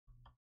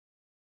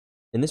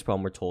In this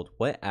problem, we're told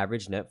what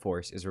average net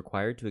force is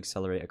required to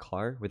accelerate a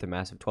car with a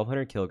mass of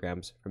 1200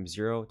 kilograms from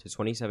 0 to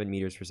 27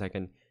 meters per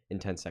second in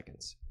 10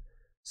 seconds.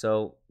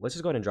 So let's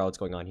just go ahead and draw what's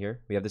going on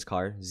here. We have this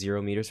car,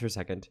 0 meters per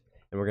second,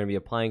 and we're going to be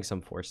applying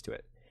some force to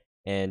it.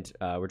 And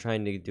we're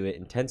trying to do it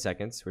in 10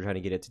 seconds. We're trying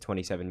to get it to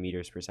 27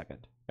 meters per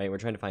second, right? We're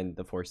trying to find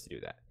the force to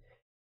do that.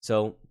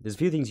 So there's a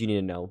few things you need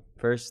to know.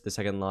 First, the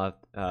second law,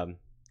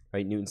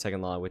 right, Newton's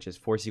second law, which is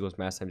force equals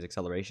mass times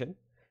acceleration.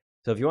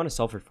 So if you want to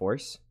solve for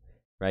force,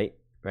 right,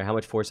 how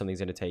much force something's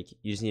going to take,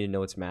 you just need to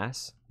know its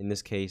mass. In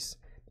this case,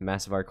 the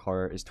mass of our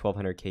car is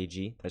 1200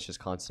 kg. That's just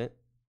constant.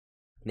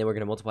 And then we're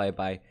going to multiply it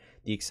by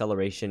the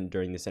acceleration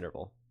during this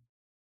interval.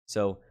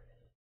 So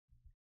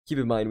keep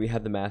in mind we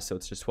have the mass, so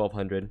it's just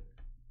 1200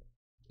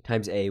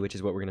 times a, which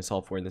is what we're going to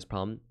solve for in this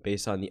problem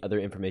based on the other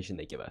information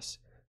they give us.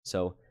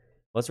 So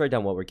let's write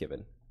down what we're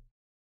given.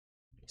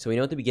 So we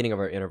know at the beginning of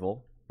our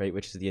interval, right,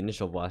 which is the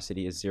initial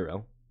velocity, is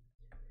 0.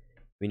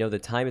 We know the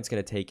time it's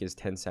going to take is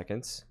 10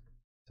 seconds.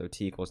 So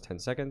t equals 10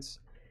 seconds.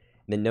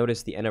 And then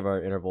notice the end of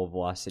our interval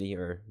velocity,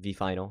 or v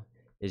final,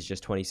 is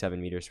just 27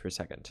 meters per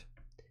second.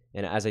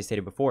 And as I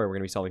stated before, we're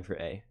going to be solving for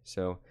a.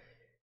 So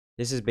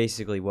this is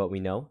basically what we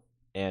know.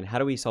 And how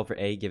do we solve for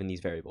a given these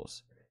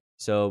variables?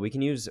 So we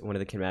can use one of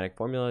the kinematic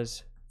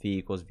formulas, v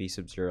equals v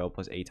sub 0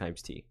 plus a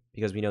times t,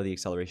 because we know the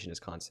acceleration is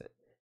constant.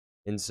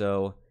 And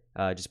so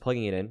just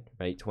plugging it in,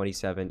 right,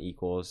 27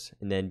 equals,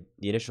 and then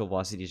the initial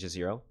velocity is just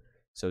 0.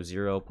 So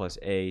 0 plus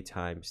a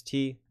times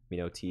t, we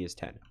know t is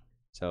 10.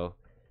 So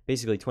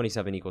basically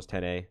 27 equals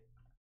 10a.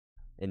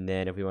 And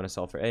then if we want to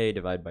solve for a,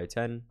 divide by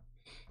 10,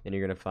 and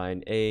you're going to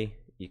find a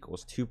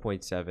equals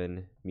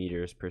 2.7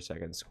 meters per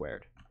second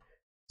squared.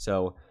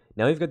 So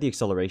now we've got the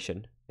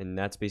acceleration, and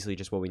that's basically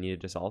just what we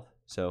needed to solve.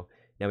 So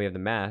now we have the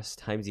mass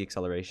times the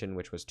acceleration,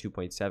 which was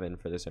 2.7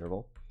 for this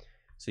interval.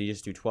 So you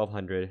just do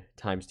 1200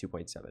 times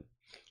 2.7.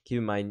 Keep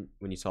in mind,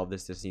 when you solve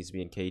this, this needs to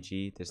be in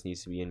kg, this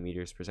needs to be in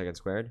meters per second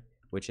squared,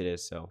 which it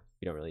is, so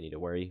you don't really need to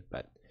worry.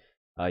 But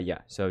yeah,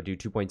 so do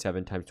 2.7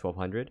 times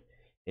 1200,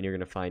 and you're going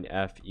to find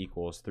F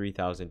equals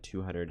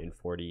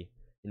 3,240,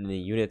 and the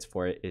units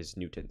for it is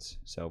newtons.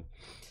 So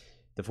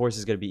the force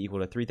is going to be equal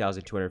to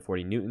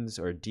 3,240 newtons,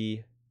 or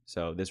D.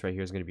 So this right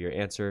here is going to be your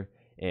answer,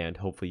 and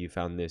hopefully you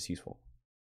found this useful.